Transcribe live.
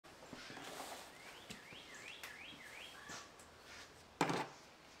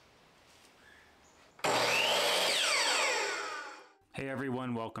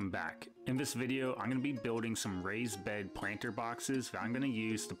everyone, welcome back. In this video, I'm going to be building some raised bed planter boxes that I'm going to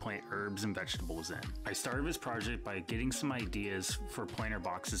use to plant herbs and vegetables in. I started this project by getting some ideas for planter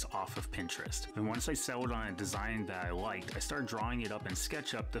boxes off of Pinterest. And once I settled on a design that I liked, I started drawing it up in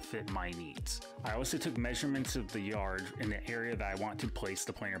SketchUp to fit my needs. I also took measurements of the yard in the area that I want to place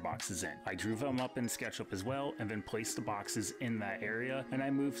the planter boxes in. I drew them up in SketchUp as well and then placed the boxes in that area, and I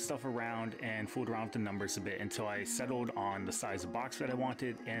moved stuff around and fooled around with the numbers a bit until I settled on the size of box that I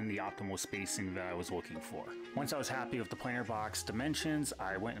wanted and the optimal spacing that I was looking for. Once I was happy with the planter box dimensions,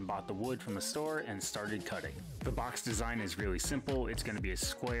 I went and bought the wood from the store and started cutting. The box design is really simple. It's going to be a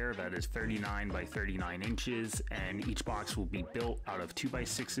square that is 39 by 39 inches, and each box will be built out of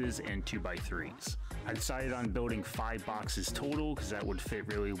 2x6s and 2x3s. I decided on building 5 boxes total because that would fit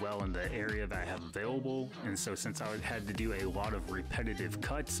really well in the area that I have available, and so since I had to do a lot of repetitive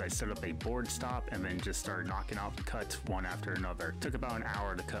cuts, I set up a board stop and then just started knocking out the cuts one after another. It took about an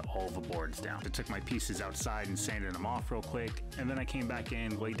hour to cut all the boards down. I took my pieces outside and sanded them off real quick, and then I came back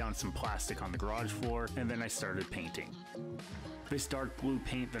in, laid down some plastic on the garage floor, and then I started painting. This dark blue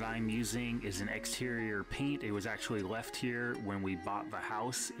paint that I'm using is an exterior paint. It was actually left here when we bought the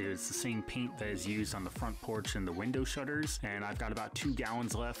house. It is the same paint that is used on the front porch and the window shutters, and I've got about 2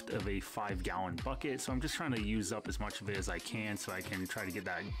 gallons left of a 5-gallon bucket, so I'm just trying to use up as much of it as I can so I can try to get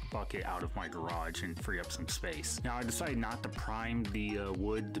that bucket out of my garage and free up some space. Now I decided not to prime the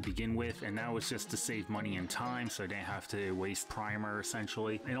wood to begin with, and that was just to save money and time so I didn't have to waste primer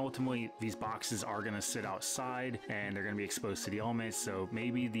essentially. And ultimately these boxes are going to sit outside and they're going to be exposed to the elements, so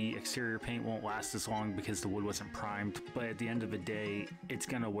maybe the exterior paint won't last as long because the wood wasn't primed, but at the end of the day it's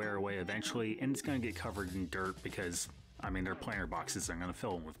going to wear away eventually and it's going to get covered in dirt because they're planter boxes. I'm going to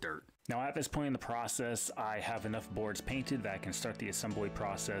fill them with dirt. Now at this point in the process, I have enough boards painted that I can start the assembly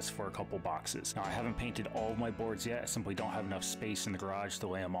process for a couple boxes. Now I haven't painted all of my boards yet. I simply don't have enough space in the garage to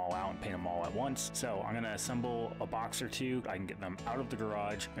lay them all out and paint them all at once. So I'm going to assemble a box or two. I can get them out of the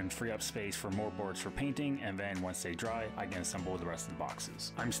garage and free up space for more boards for painting, and then once they dry, I can assemble the rest of the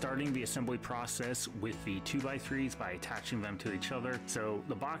boxes. I'm starting the assembly process with the 2x3s by attaching them to each other. So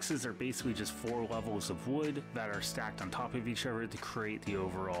the boxes are basically just 4 levels of wood that are stacked on top of each other to create the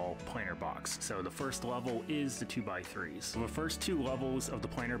overall planter box. So the first level is the 2x3s. So the first 2 levels of the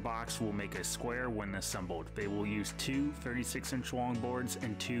planter box will make a square when assembled. They will use 2 36-inch long boards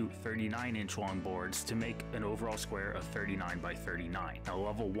and 2 39-inch long boards to make an overall square of 39 by 39. Now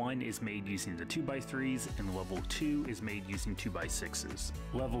level 1 is made using the 2x3s and level 2 is made using 2x6s.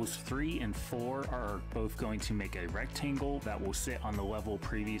 Levels 3 and 4 are both going to make a rectangle that will sit on the level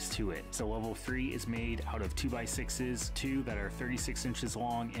previous to it. So level 3 is made out of 2x6s, 2 that are 36 inches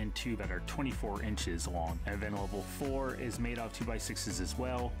long and 2 that are 24 inches long. And then level 4 is made out of 2x6s as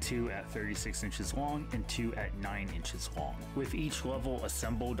well, 2 at 36 inches long and 2 at 9 inches long. With each level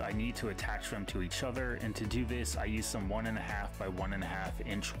assembled, I need to attach them to each other, and to do this I used some 1.5 by 1.5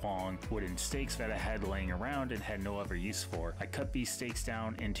 inch long wooden stakes that I had laying around and had no other use for. I cut these stakes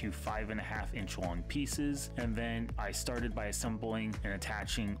down into 5.5 inch long pieces, and then I started by assembling and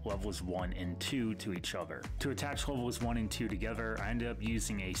attaching levels 1 and 2 to each other. To attach levels 1 and 2 together, I ended up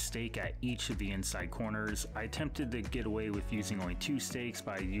using a stake at each of the inside corners. I attempted to get away with using only 2 stakes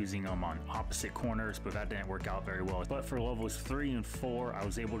by using them on opposite corners, but that didn't work out very well. But for levels 3 and 4, I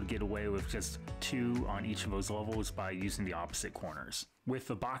was able to get away with just 2 on each of those levels by using the opposite corners. With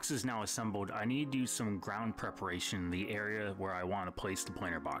the boxes now assembled, I need to do some ground preparation in the area where I want to place the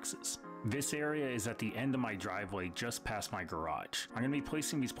planter boxes. This area is at the end of my driveway just past my garage. I'm going to be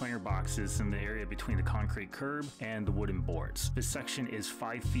placing these planter boxes in the area between the concrete curb and the wooden boards. This section is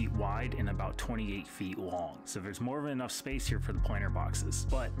 5 feet wide and about 28 feet long, so there's more than enough space here for the planter boxes.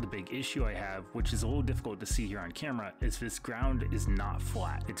 But the big issue I have, which is a little difficult to see here on camera, is this ground is not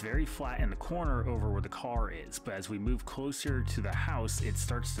flat. It's very flat in the corner over where the car is, but as we move closer to the house, it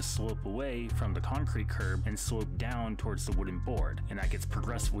starts to slope away from the concrete curb and slope down towards the wooden board, and that gets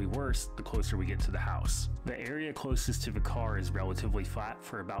progressively worse the closer we get to the house. The area closest to the car is relatively flat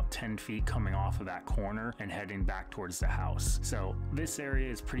for about 10 feet coming off of that corner and heading back towards the house. So this area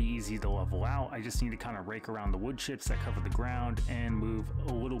is pretty easy to level out. I just need to kind of rake around the wood chips that cover the ground and move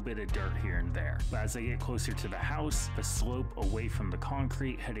a little bit of dirt here and there. But as I get closer to the house, the slope away from the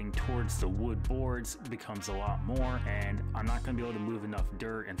concrete heading towards the wood boards becomes a lot more, and I'm not going to be able to move enough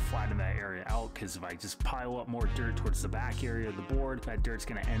dirt and flatten that area out, because if I just pile up more dirt towards the back area of the board, that dirt's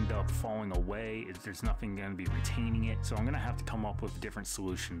going to end up falling away. There's nothing going to be retaining it, so I'm going to have to come up with a different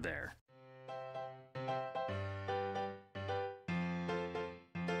solution there.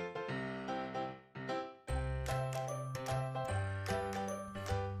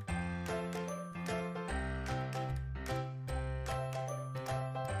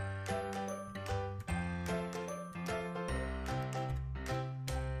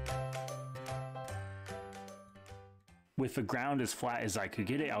 With the ground as flat as I could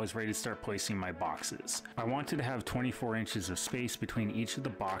get it, I was ready to start placing my boxes. I wanted to have 24 inches of space between each of the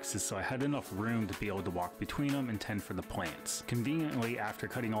boxes so I had enough room to be able to walk between them and tend for the plants. Conveniently, after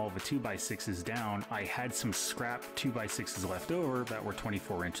cutting all of the 2x6s down, I had some scrap 2x6s left over that were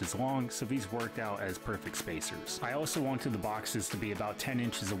 24 inches long, so these worked out as perfect spacers. I also wanted the boxes to be about 10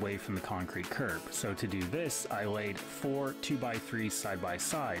 inches away from the concrete curb, so to do this, I laid 4 2x3s side by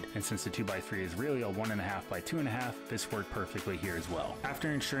side, and since the 2x3 is really a 1.5 by 2.5, this worked perfectly here as well.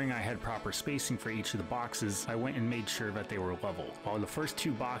 After ensuring I had proper spacing for each of the boxes, I went and made sure that they were level. While the first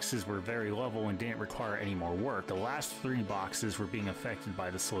 2 boxes were very level and didn't require any more work, the last 3 boxes were being affected by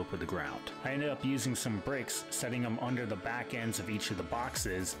the slope of the ground. I ended up using some bricks, setting them under the back ends of each of the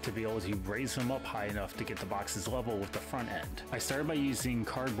boxes to be able to raise them up high enough to get the boxes level with the front end. I started by using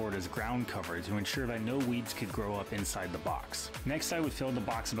cardboard as ground cover to ensure that no weeds could grow up inside the box. Next, I would fill the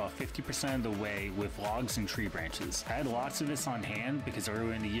box about 50% of the way with logs and tree branches. I had lots of this on hand because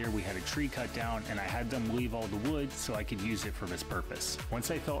earlier in the year we had a tree cut down and I had them leave all the wood so I could use it for this purpose.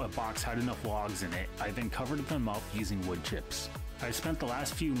 Once I felt a box had enough logs in it, I then covered them up using wood chips. I spent the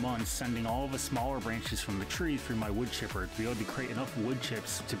last few months sending all of the smaller branches from the tree through my wood chipper to be able to create enough wood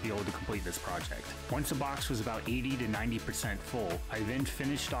chips to be able to complete this project. Once the box was about 80 to 90% full, I then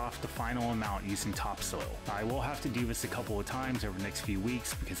finished off the final amount using topsoil. I will have to do this a couple of times over the next few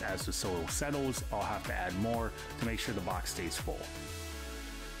weeks because as the soil settles, I'll have to add more to make sure the box stays full.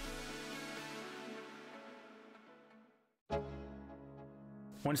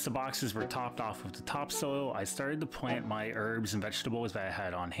 Once the boxes were topped off with the topsoil, I started to plant my herbs and vegetables that I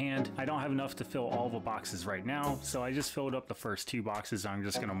had on hand. I don't have enough to fill all the boxes right now, so I just filled up the first 2 boxes and I'm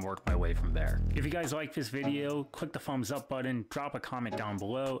just going to work my way from there. If you guys like this video, click the thumbs up button, drop a comment down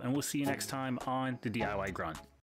below, and we'll see you next time on the DIY Grunt.